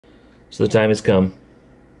So the time has come.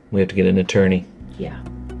 We have to get an attorney. Yeah.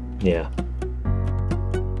 Yeah.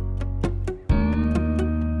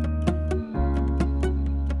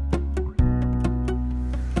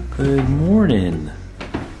 Good morning.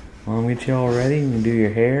 I'll get you all ready. You can do your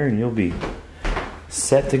hair and you'll be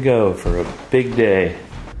set to go for a big day.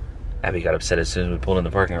 Abby got upset as soon as we pulled in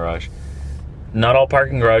the parking garage. Not all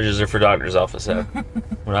parking garages are for doctor's office, though.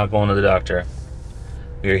 We're not going to the doctor.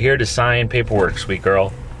 We are here to sign paperwork, sweet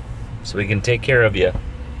girl, so we can take care of you.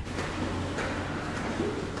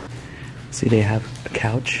 See, they have a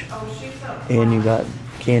couch, and you got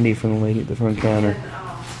candy from the lady at the front counter.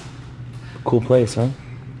 Cool place, huh?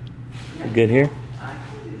 Good here? I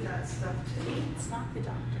can do that stuff too. It's not the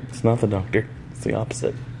doctor. It's not the doctor. It's the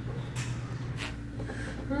opposite.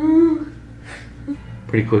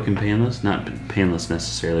 Pretty quick and painless. Not painless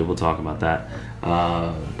necessarily. We'll talk about that.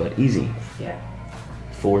 But easy. Yeah.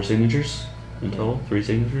 4 signatures in total? 3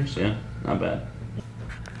 signatures? Yeah, not bad.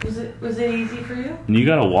 Was it easy for you? And you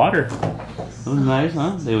got a water. That was nice,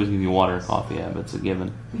 huh? They always give you water or coffee. Yeah, but it's a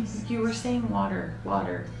given. You were saying water,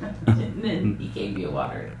 and then he gave you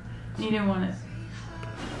water. You didn't want it.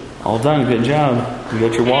 All done. Good job. You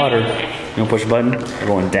got your water. You gonna push a button? We're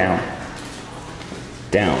going down.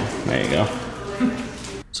 Down. There you go.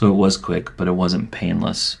 So it was quick, but it wasn't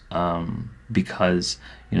painless, because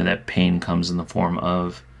that pain comes in the form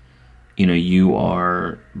of, you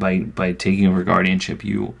are by taking over guardianship,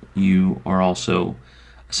 you are also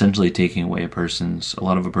essentially taking away a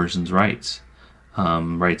lot of a person's rights,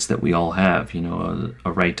 rights that we all have.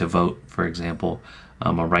 A right to vote, for example,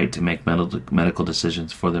 a right to make medical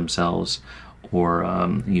decisions for themselves, or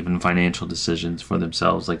even financial decisions for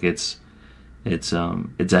themselves. Like it's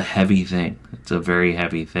a heavy thing. It's a very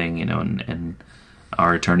heavy thing, and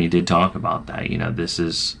our attorney did talk about that. This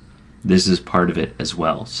is part of it as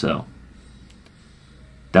well. So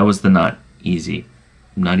that was the not easy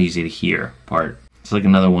to hear part. It's like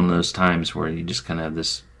another one of those times where you just kind of have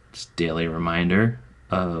this daily reminder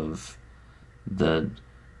of the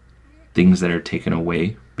things that are taken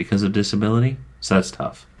away because of disability. So that's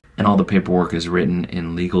tough. And all the paperwork is written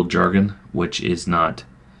in legal jargon, which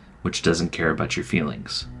doesn't care about your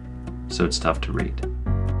feelings. So it's tough to read.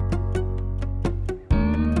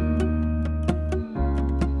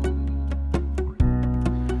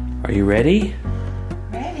 Are you ready?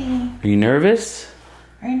 Ready. Are you nervous?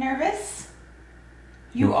 Are you nervous?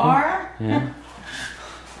 You are? Yeah. You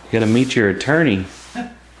gotta meet your attorney.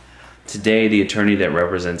 Today, the attorney that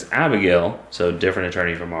represents Abigail, so a different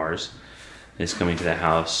attorney from ours, is coming to the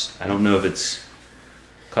house. I don't know if it's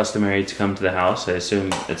customary to come to the house. I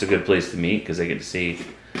assume it's a good place to meet because I get to see,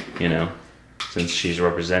 since she's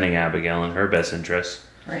representing Abigail in her best interests.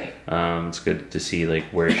 Right. It's good to see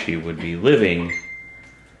where she would be living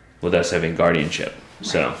with us having guardianship. Right.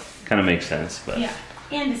 So kind of makes sense, but yeah,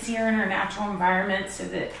 and to see her in her natural environment so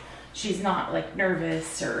that she's not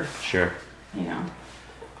nervous or sure.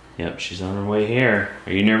 Yep, she's on her way here.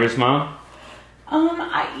 Are you nervous, Mom?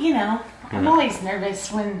 I'm always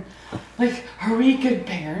nervous when, are we good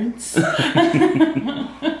parents?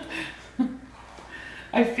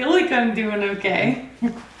 I feel like I'm doing okay.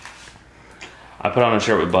 I put on a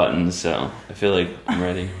shirt with buttons, so I feel like I'm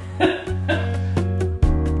ready.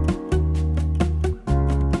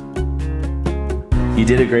 You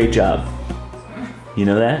did a great job. You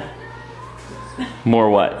know that? More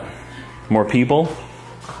what? More people?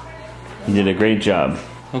 You did a great job.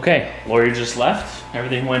 Okay, lawyer just left.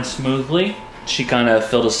 Everything went smoothly. She kind of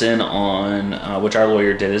filled us in on, which our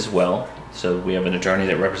lawyer did as well. So we have an attorney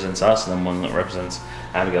that represents us and then one that represents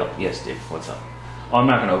Abigail. Yes, Dave, what's up? Oh, I'm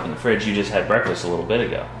not going to open the fridge. You just had breakfast a little bit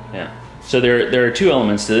ago. Yeah. So there are 2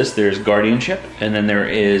 elements to this. There's guardianship, and then there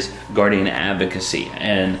is guardian advocacy.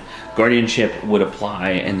 And guardianship would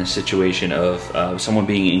apply in the situation of someone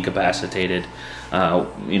being incapacitated.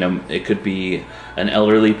 It could be an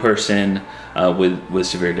elderly person with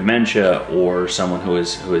severe dementia, or someone who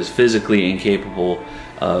is physically incapable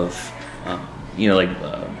of,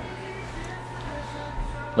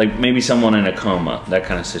 like maybe someone in a coma, that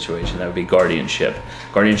kind of situation. That would be guardianship.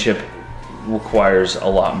 Guardianship requires a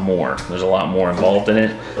lot more. There's a lot more involved in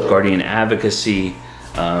it. Guardian advocacy,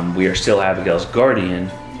 we are still Abigail's guardian,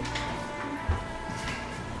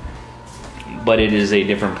 but it is a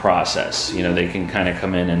different process. They can kind of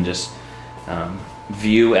come in and just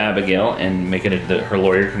view Abigail and make it her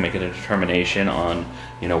lawyer can make it a determination on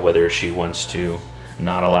whether she wants to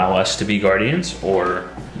not allow us to be guardians, or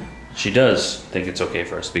she does think it's okay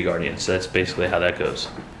for us to be guardians. So that's basically how that goes.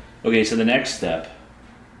 Okay, so the next step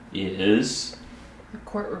is the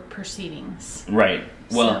court proceedings. Right.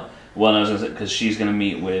 Well, I was gonna say, because she's gonna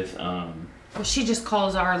meet with well, she just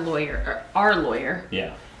calls our lawyer,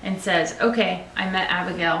 Yeah. and says, okay, I met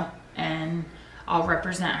Abigail and I'll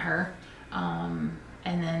represent her.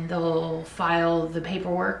 And then they'll file the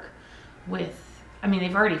paperwork with, I mean,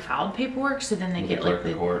 they've already filed paperwork, so then they get like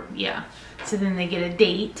the court. Yeah. So then they get a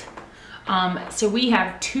date. So we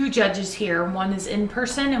have 2 judges here. One is in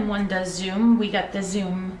person and one does Zoom. We got the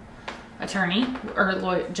Zoom attorney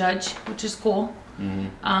or judge, which is cool.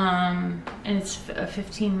 And it's a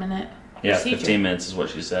 15-minute Yeah, procedure. 15 minutes is what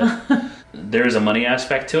she said. There is a money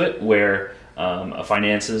aspect to it where a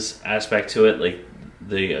finances aspect to it. Like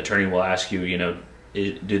the attorney will ask you, you know,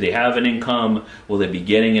 do they have an income? Will they be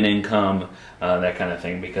getting an income? That kind of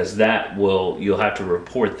thing, because you'll have to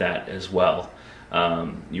report that as well.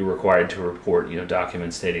 You're required to report, you know,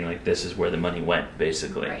 documents stating like this is where the money went,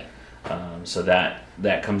 basically. Right. So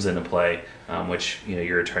that comes into play, which, you know,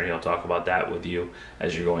 your attorney will talk about that with you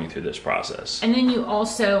as you're going through this process. And then you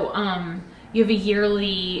also you have a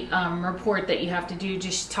yearly report that you have to do,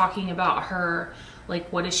 just talking about her, like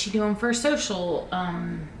what is she doing for social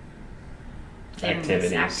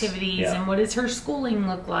activities, yeah. and what does her schooling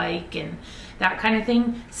look like, and that kind of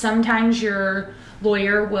thing. Sometimes your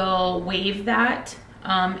lawyer will waive that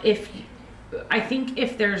if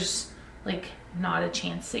there's like not a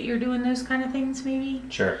chance that you're doing those kind of things, maybe.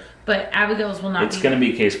 Sure. But Abigail's will not. It's going to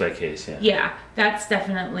be case by case, yeah. Yeah, that's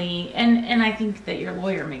definitely, and I think that your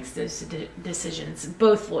lawyer makes those decisions,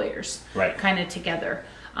 both lawyers, right, kind of together.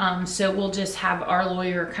 So we'll just have our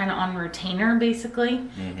lawyer kind of on retainer, basically,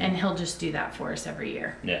 and he'll just do that for us every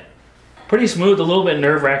year. Yeah. Pretty smooth, a little bit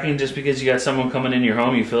nerve-wracking just because you got someone coming in your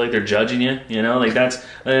home, you feel like they're judging you, you know? Like that's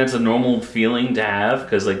a normal feeling to have,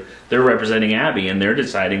 because like they're representing Abby and they're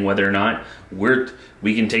deciding whether or not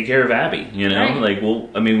we can take care of Abby, you know? Right. Like, well,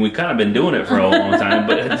 I mean, we've kind of been doing it for a long time,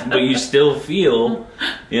 but you still feel,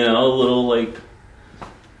 you know, a little like,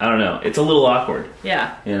 I don't know, it's a little awkward.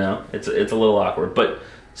 Yeah. You know, it's a little awkward, but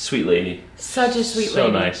sweet lady. Such a sweet lady. So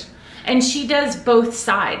nice. And she does both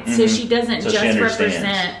sides, so she doesn't just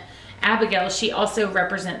represent Abigail, she also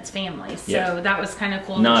represents families. So that was kind of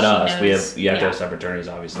cool. Not us. You have to have separate attorneys,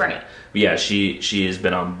 obviously. Right. But yeah, she has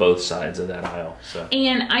been on both sides of that aisle. So.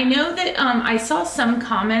 And I know that I saw some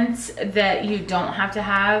comments that you don't have to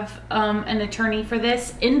have an attorney for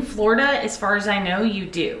this. In Florida, as far as I know, you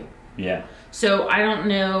do. Yeah. So I don't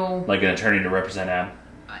know. Like an attorney to represent Ab?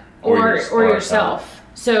 Or yourself.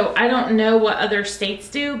 So I don't know what other states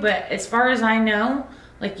do, but as far as I know,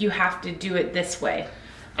 like you have to do it this way.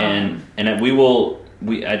 And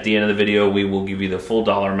we at the end of the video, we will give you the full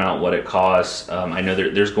dollar amount, what it costs. I know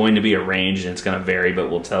there's going to be a range and it's going to vary, but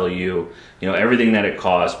we'll tell you, you know, everything that it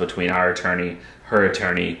costs between our attorney, her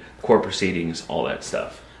attorney, court proceedings, all that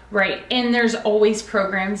stuff. Right. And there's always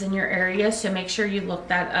programs in your area, so make sure you look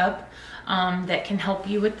that up. That can help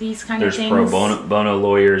you with these kind of things. There's pro bono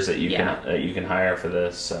lawyers that you can hire for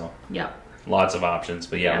this. So lots of options.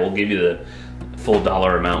 But yeah, we'll give you the full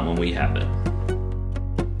dollar amount when we have it.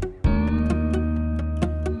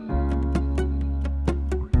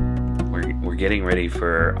 We're getting ready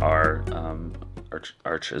for our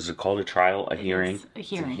is it called a trial? A hearing?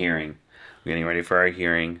 It's a hearing. We're getting ready for our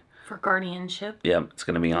hearing. For guardianship. Yeah, it's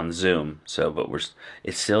gonna be on Zoom. So, but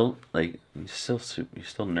it's still like you're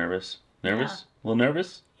still nervous. Nervous? A little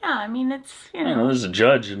nervous? Yeah, I mean it's you know there's a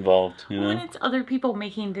judge involved. You know, and it's other people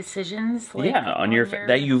making decisions. Like, on your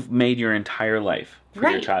that you've made your entire life for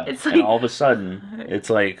your child, it's like, and all of a sudden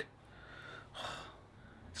it's like,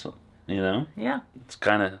 you know, it's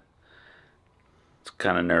kind of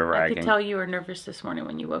nerve wracking. I could tell you were nervous this morning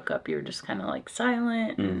when you woke up. You were just kind of like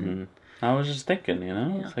silent. And, I was just thinking, you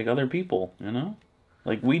know, it's like other people, you know,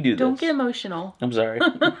 like we do this. Don't get emotional. I'm sorry.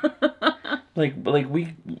 like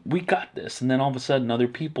we got this, and then all of a sudden other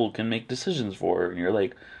people can make decisions for her, and you're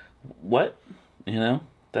like, what? You know,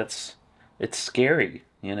 it's scary,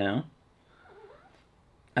 you know.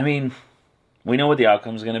 I mean, we know what the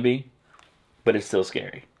outcome's going to be, but it's still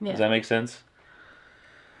scary. Does that make sense?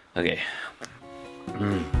 Okay.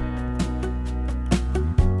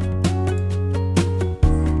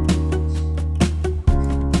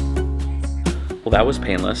 Well, that was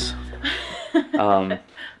painless.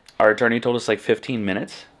 Our attorney told us like 15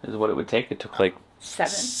 minutes is what it would take. It took like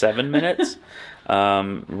 7 minutes.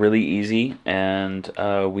 Really easy. And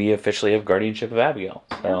we officially have guardianship of Abigail.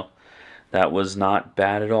 So that was not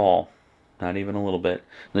bad at all. Not even a little bit.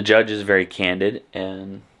 The judge is very candid.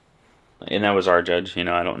 And that was our judge. You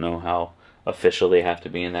know, I don't know how official they have to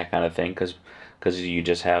be in that kind of thing. Because you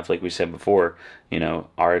just have, like we said before, you know,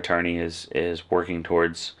 our attorney is working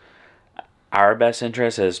towards our best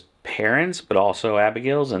interest as parents, but also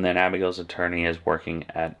Abigail's, and then Abigail's attorney is working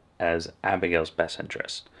as Abigail's best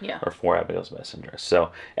interest. Yeah. Or for Abigail's best interest.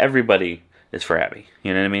 So everybody is for Abby.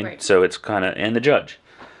 You know what I mean? Right. So it's kind of, and the judge.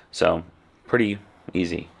 So pretty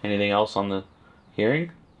easy. Anything else on the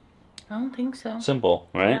hearing? I don't think so. Simple,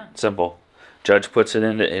 right? Yeah. Simple. Judge puts it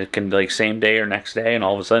in, it can like same day or next day, and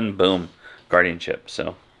all of a sudden, boom, guardianship.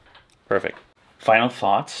 So, perfect. Final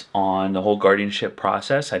thoughts on the whole guardianship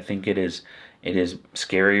process. I think it is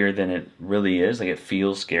scarier than it really is. Like, it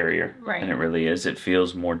feels scarier than it really is. It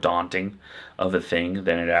feels more daunting of a thing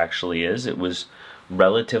than it actually is. It was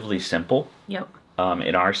relatively simple. Yep.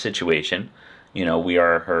 In our situation, you know, we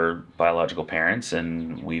are her biological parents,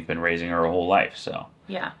 and we've been raising her a whole life, so.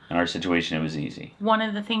 Yeah. In our situation, it was easy. One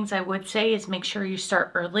of the things I would say is make sure you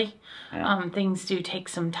start early. Yeah. Things do take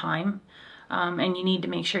some time. And you need to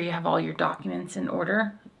make sure you have all your documents in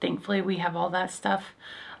order. Thankfully, we have all that stuff.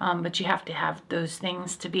 But you have to have those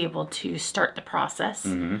things to be able to start the process.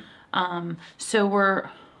 Mm-hmm. So we're,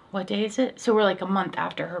 what day is it? So we're like a month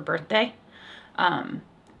after her birthday. And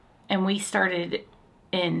we started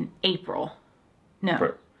in April.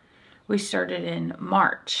 No. We started in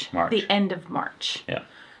March. The end of March. Yeah.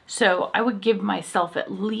 So I would give myself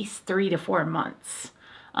at least 3 to 4 months.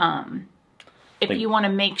 If you want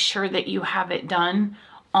to make sure that you have it done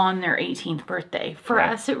on their 18th birthday. For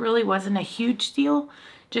us, it really wasn't a huge deal,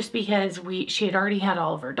 just because she had already had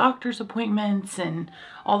all of her doctor's appointments, and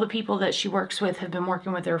all the people that she works with have been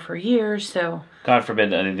working with her for years. So God forbid,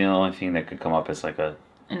 the only thing that could come up is like an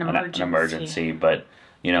emergency. But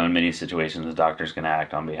you know, in many situations, the doctor's going to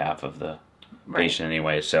act on behalf of the patient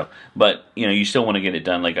anyway. So, but you know, you still want to get it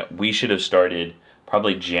done. Like, we should have started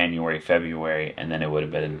probably January, February, and then it would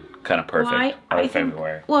have been kind of perfect. I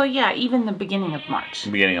February. Think, well, yeah, even the beginning of March.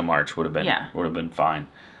 The beginning of March would have been fine.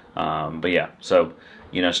 But yeah, so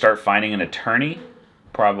you know, start finding an attorney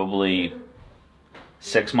probably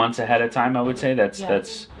 6 months ahead of time. I would say that's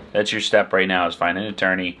your step right now, is find an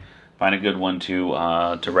attorney. Find a good one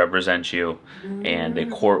to represent you, and the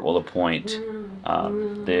court will appoint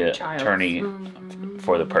the attorney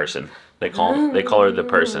for the person. They call her the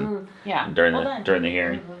person. Yeah. During the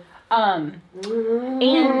hearing.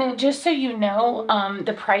 And just so you know,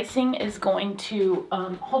 the pricing is going to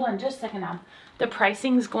hold on just a second now. The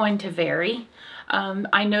pricing is going to vary.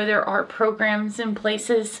 I know there are programs in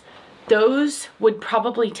places. Those would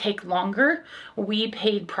probably take longer. We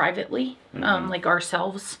paid privately, like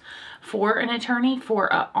ourselves, for an attorney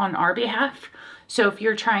on our behalf. So if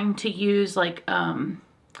you're trying to use like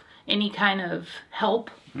any kind of help,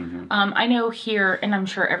 I know here, and I'm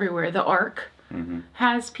sure everywhere, the ARC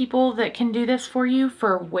has people that can do this for you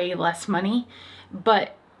for way less money,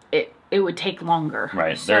 but it would take longer.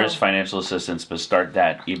 Right. So, there is financial assistance, but start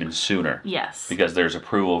that even sooner. Yes. Because there's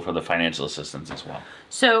approval for the financial assistance as well.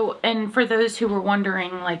 So, and for those who were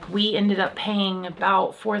wondering, like, we ended up paying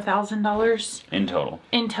about $4,000 in total.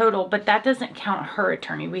 In total, but that doesn't count her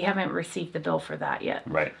attorney. We haven't received the bill for that yet.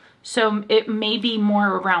 Right. So it may be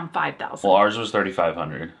more around $5,000. Well, ours was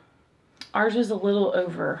 $3,500. Ours was a little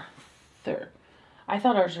over I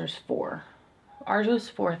thought ours was $4,000. Ours was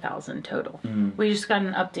 $4,000 total. We just got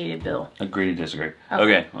an updated bill. Agree to disagree.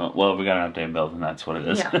 Okay. Well, if we got an updated bill, then that's what it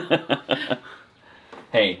is. Yeah.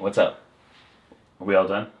 Hey, what's up? Are we all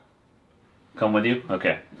done? Come with you?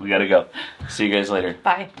 Okay. We gotta go. See you guys later.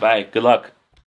 Bye. Bye. Good luck.